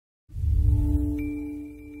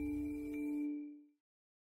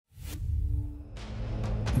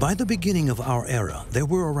By the beginning of our era, there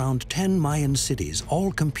were around 10 Mayan cities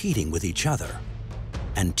all competing with each other,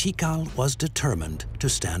 and Tikal was determined to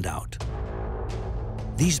stand out.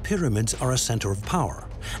 These pyramids are a center of power,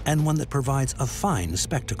 and one that provides a fine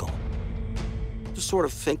spectacle. To sort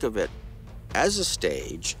of think of it as a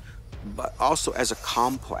stage, but also as a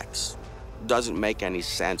complex. Doesn't make any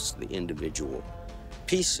sense, the individual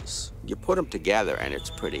pieces. You put them together and it's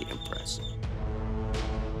pretty impressive.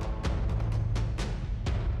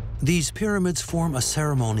 These pyramids form a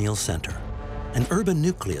ceremonial center, an urban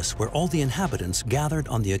nucleus where all the inhabitants gathered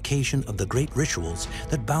on the occasion of the great rituals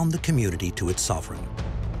that bound the community to its sovereign.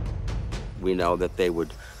 We know that they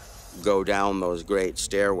would go down those great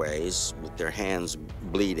stairways with their hands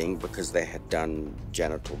bleeding because they had done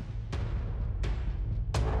genital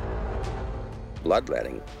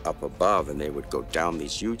bloodletting up above, and they would go down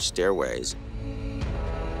these huge stairways.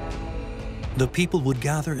 The people would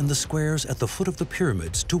gather in the squares at the foot of the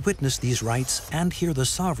pyramids to witness these rites and hear the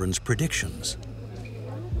sovereign's predictions.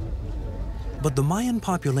 But the Mayan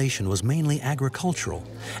population was mainly agricultural,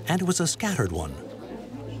 and it was a scattered one.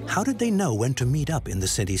 How did they know when to meet up in the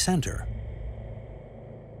city center?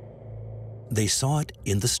 They saw it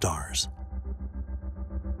in the stars.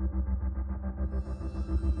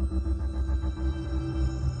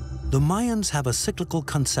 The Mayans have a cyclical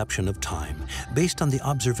conception of time based on the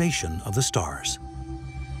observation of the stars.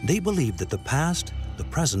 They believe that the past, the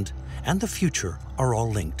present, and the future are all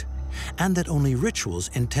linked, and that only rituals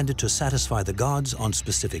intended to satisfy the gods on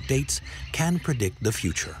specific dates can predict the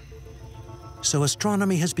future. So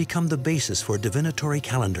astronomy has become the basis for divinatory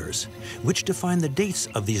calendars, which define the dates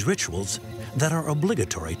of these rituals that are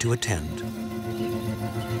obligatory to attend.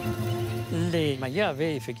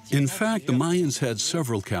 In fact, the Mayans had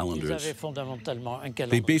several calendars.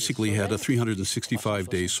 They basically had a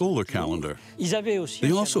 365-day solar calendar.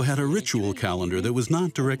 They also had a ritual calendar that was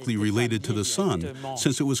not directly related to the sun,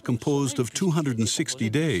 since it was composed of 260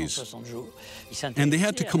 days. And they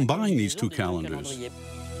had to combine these two calendars.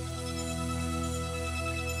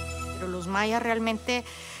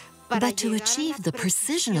 But to achieve the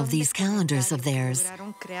precision of these calendars of theirs,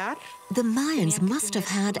 the Mayans must have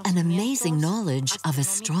had an amazing knowledge of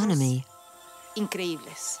astronomy. The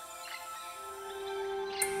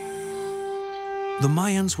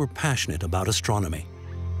Mayans were passionate about astronomy,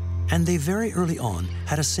 and they very early on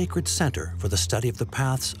had a sacred center for the study of the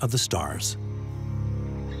paths of the stars.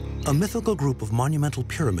 A mythical group of monumental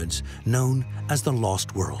pyramids known as the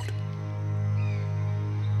Lost World.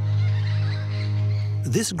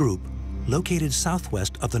 This group, located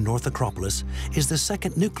southwest of the North Acropolis, is the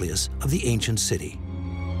second nucleus of the ancient city.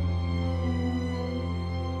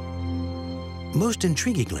 Most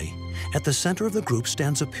intriguingly, at the center of the group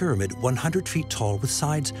stands a pyramid 100 feet tall with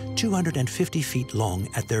sides 250 feet long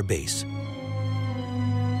at their base.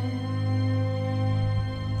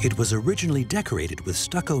 It was originally decorated with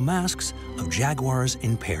stucco masks of jaguars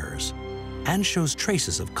in pairs and shows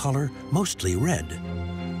traces of color, mostly red.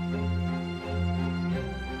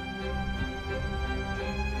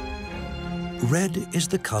 Red is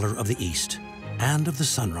the color of the East and of the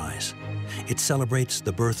sunrise. It celebrates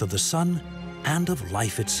the birth of the sun and of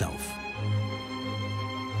life itself.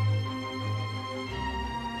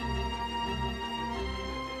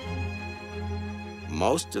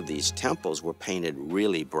 Most of these temples were painted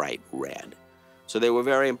really bright red, so they were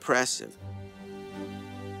very impressive.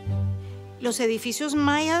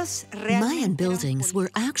 Mayan buildings were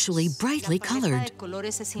actually brightly colored.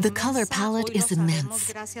 The color palette is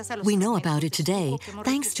immense. We know about it today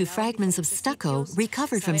thanks to fragments of stucco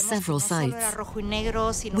recovered from several sites.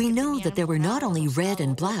 We know that there were not only red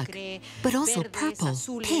and black, but also purple,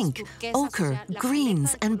 pink, ochre,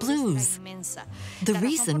 greens, and blues. The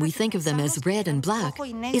reason we think of them as red and black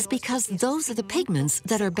is because those are the pigments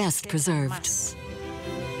that are best preserved.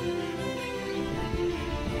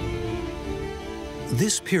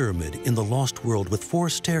 This pyramid in the Lost World with 4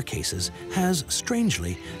 staircases has,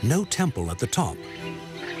 strangely, no temple at the top.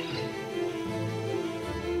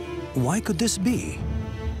 Why could this be?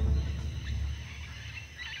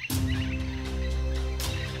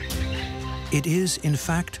 It is, in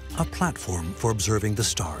fact, a platform for observing the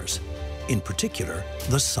stars, in particular,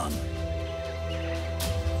 the sun.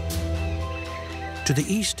 To the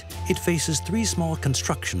east, it faces 3 small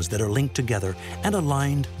constructions that are linked together and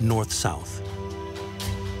aligned north-south.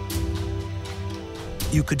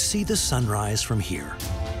 You could see the sunrise from here.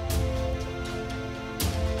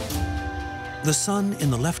 The sun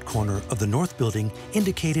in the left corner of the north building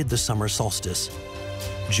indicated the summer solstice,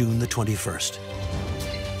 June the 21st.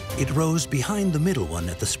 It rose behind the middle one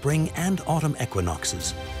at the spring and autumn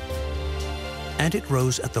equinoxes. And it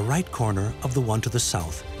rose at the right corner of the one to the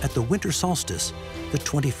south at the winter solstice, the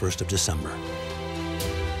 21st of December.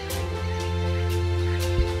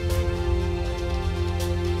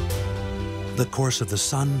 The course of the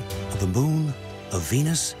sun, of the moon, of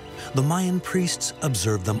Venus, the Mayan priests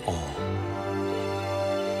observed them all.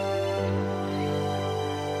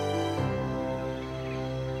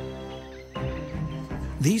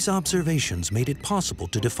 These observations made it possible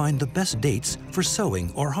to define the best dates for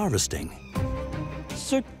sowing or harvesting.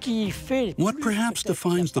 What perhaps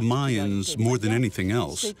defines the Mayans more than anything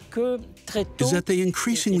else is that they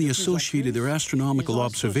increasingly associated their astronomical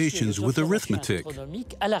observations with arithmetic,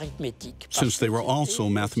 since they were also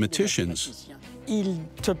mathematicians.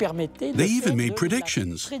 They even made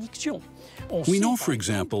predictions. We know, for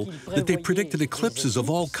example, that they predicted eclipses of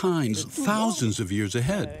all kinds thousands of years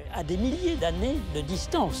ahead.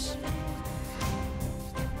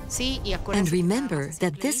 And remember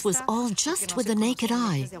that this was all just with the naked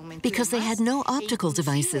eye, because they had no optical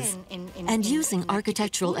devices, and using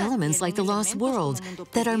architectural elements like the Lost World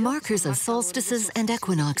that are markers of solstices and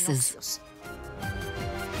equinoxes.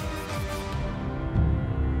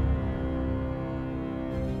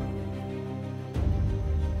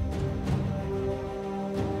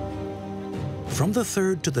 From the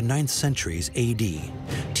 3rd to the 9th centuries AD,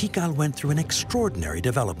 Tikal went through an extraordinary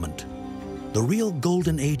development. The real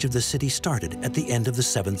golden age of the city started at the end of the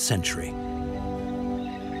 7th century.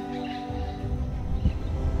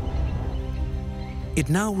 It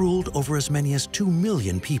now ruled over as many as 2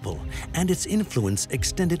 million people, and its influence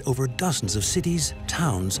extended over dozens of cities,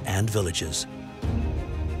 towns, and villages.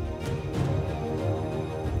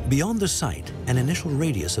 Beyond the site, an initial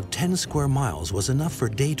radius of 10 square miles was enough for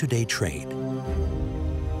day-to-day trade.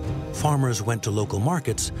 Farmers went to local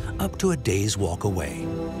markets up to a day's walk away.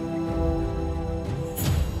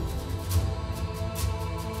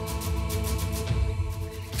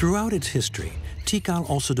 Throughout its history, Tikal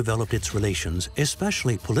also developed its relations,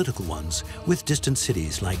 especially political ones, with distant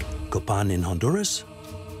cities like Copan in Honduras,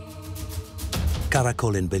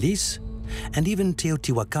 Caracol in Belize, and even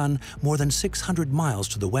Teotihuacan, more than 600 miles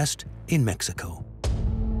to the west in Mexico.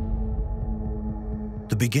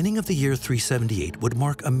 The beginning of the year 378 would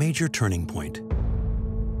mark a major turning point.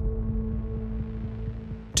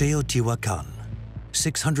 Teotihuacan,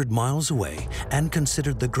 600 miles away and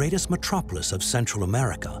considered the greatest metropolis of Central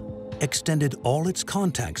America, extended all its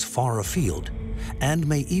contacts far afield and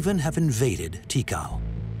may even have invaded Tikal.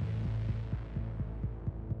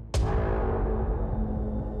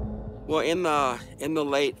 Well, in the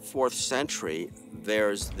late 4th century,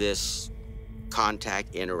 there's this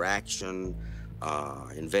contact, interaction,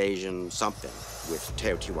 invasion, something with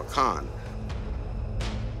Teotihuacan,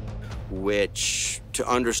 which, to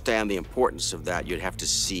understand the importance of that, you'd have to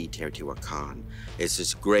see Teotihuacan. It's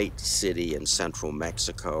this great city in central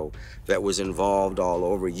Mexico that was involved all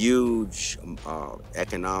over, huge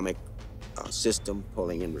economic system,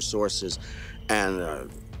 pulling in resources, and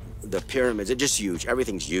the pyramids are just huge.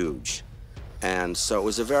 Everything's huge. And so it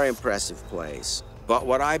was a very impressive place. But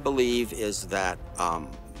what I believe is that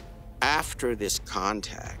after this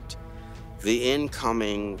contact, the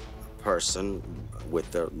incoming person with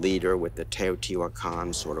the leader, with the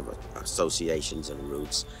Teotihuacan sort of associations and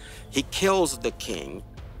roots, he kills the king,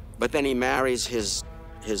 but then he marries his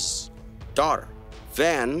daughter.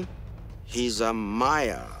 Then he's a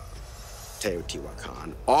Maya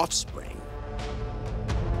Teotihuacan offspring.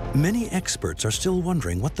 Many experts are still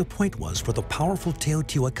wondering what the point was for the powerful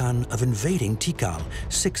Teotihuacan of invading Tikal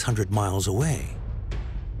 600 miles away.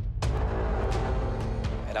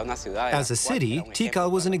 As a city, Tikal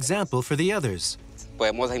was an example for the others.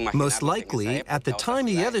 Most likely, at the time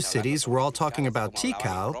the other cities were all talking about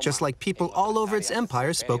Tikal, just like people all over its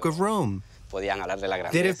empire spoke of Rome.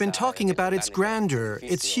 They'd have been talking about its grandeur,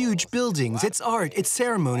 its huge buildings, its art, its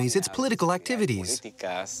ceremonies, its political activities.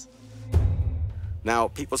 Now,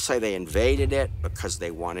 people say they invaded it because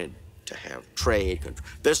they wanted to have trade.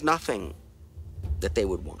 There's nothing that they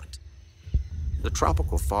would want. The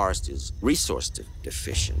tropical forest is resource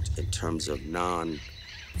deficient in terms of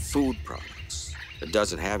non-food products. It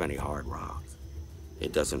doesn't have any hard rock.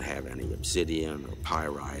 It doesn't have any obsidian or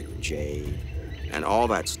pyrite or jade. And all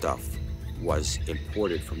that stuff was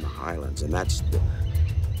imported from the highlands, and that's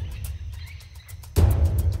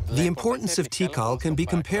The importance of Tikal can be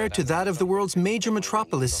compared to that of the world's major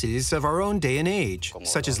metropolises of our own day and age,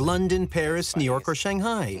 such as London, Paris, New York, or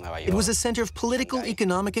Shanghai. It was a center of political,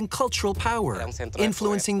 economic, and cultural power,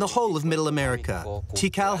 influencing the whole of Middle America.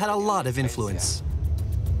 Tikal had a lot of influence.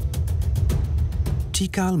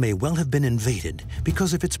 Tikal may well have been invaded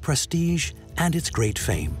because of its prestige and its great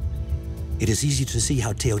fame. It is easy to see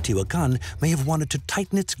how Teotihuacan may have wanted to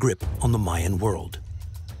tighten its grip on the Mayan world.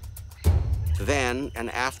 Then and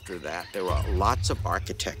after that, there were lots of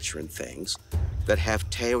architecture and things that have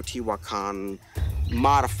Teotihuacan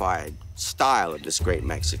modified style of this great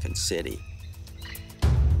Mexican city.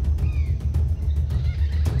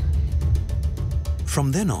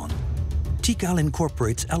 From then on, Tikal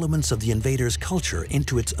incorporates elements of the invaders' culture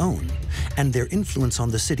into its own, and their influence on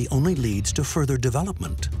the city only leads to further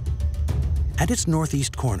development. At its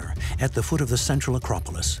northeast corner, at the foot of the central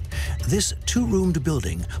Acropolis, this two-roomed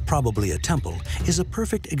building, probably a temple, is a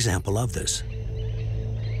perfect example of this.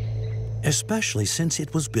 Especially since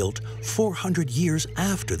it was built 400 years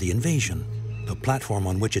after the invasion. The platform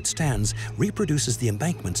on which it stands reproduces the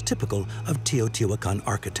embankments typical of Teotihuacan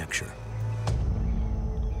architecture.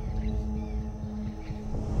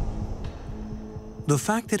 The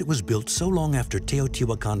fact that it was built so long after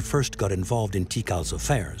Teotihuacan first got involved in Tikal's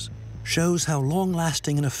affairs shows how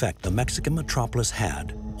long-lasting an effect the Mexican metropolis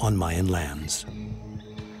had on Mayan lands.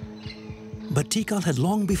 But Tikal had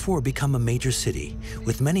long before become a major city,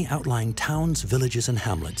 with many outlying towns, villages, and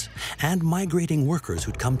hamlets, and migrating workers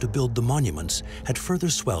who'd come to build the monuments had further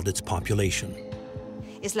swelled its population.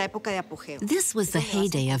 This was the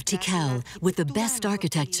heyday of Tikal, with the best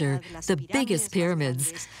architecture, the biggest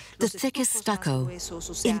pyramids, the thickest stucco.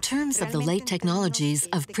 In terms of the late technologies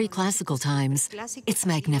of pre-classical times, it's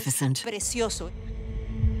magnificent.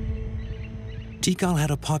 Tikal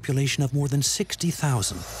had a population of more than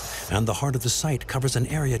 60,000, and the heart of the site covers an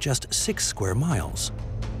area just 6 square miles.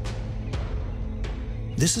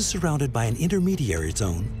 This is surrounded by an intermediary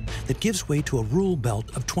zone that gives way to a rural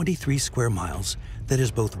belt of 23 square miles that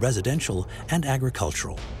is both residential and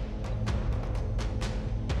agricultural.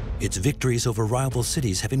 Its victories over rival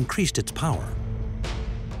cities have increased its power.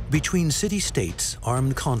 Between city-states,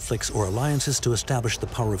 armed conflicts or alliances to establish the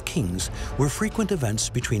power of kings were frequent events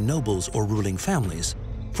between nobles or ruling families,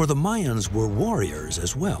 for the Mayans were warriors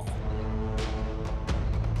as well.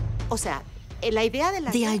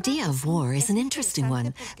 The idea of war is an interesting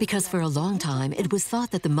one, because for a long time it was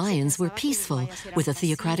thought that the Mayans were peaceful, with a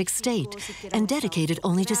theocratic state, and dedicated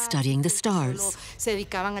only to studying the stars.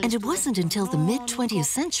 And it wasn't until the mid-20th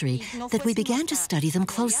century that we began to study them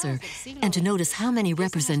closer, and to notice how many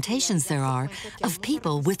representations there are of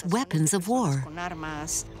people with weapons of war.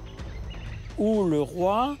 Or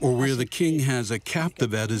where the king has a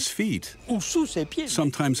captive at his feet,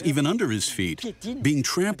 sometimes even under his feet, being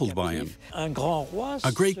trampled by him.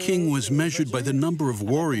 A great king was measured by the number of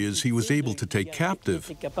warriors he was able to take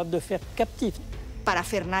captive.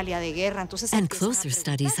 And closer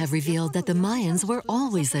studies have revealed that the Mayans were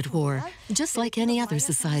always at war, just like any other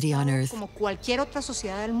society on Earth.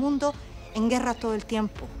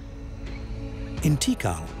 In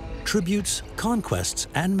Tikal, tributes, conquests,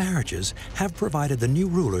 and marriages have provided the new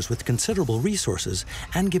rulers with considerable resources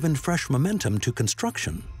and given fresh momentum to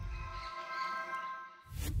construction.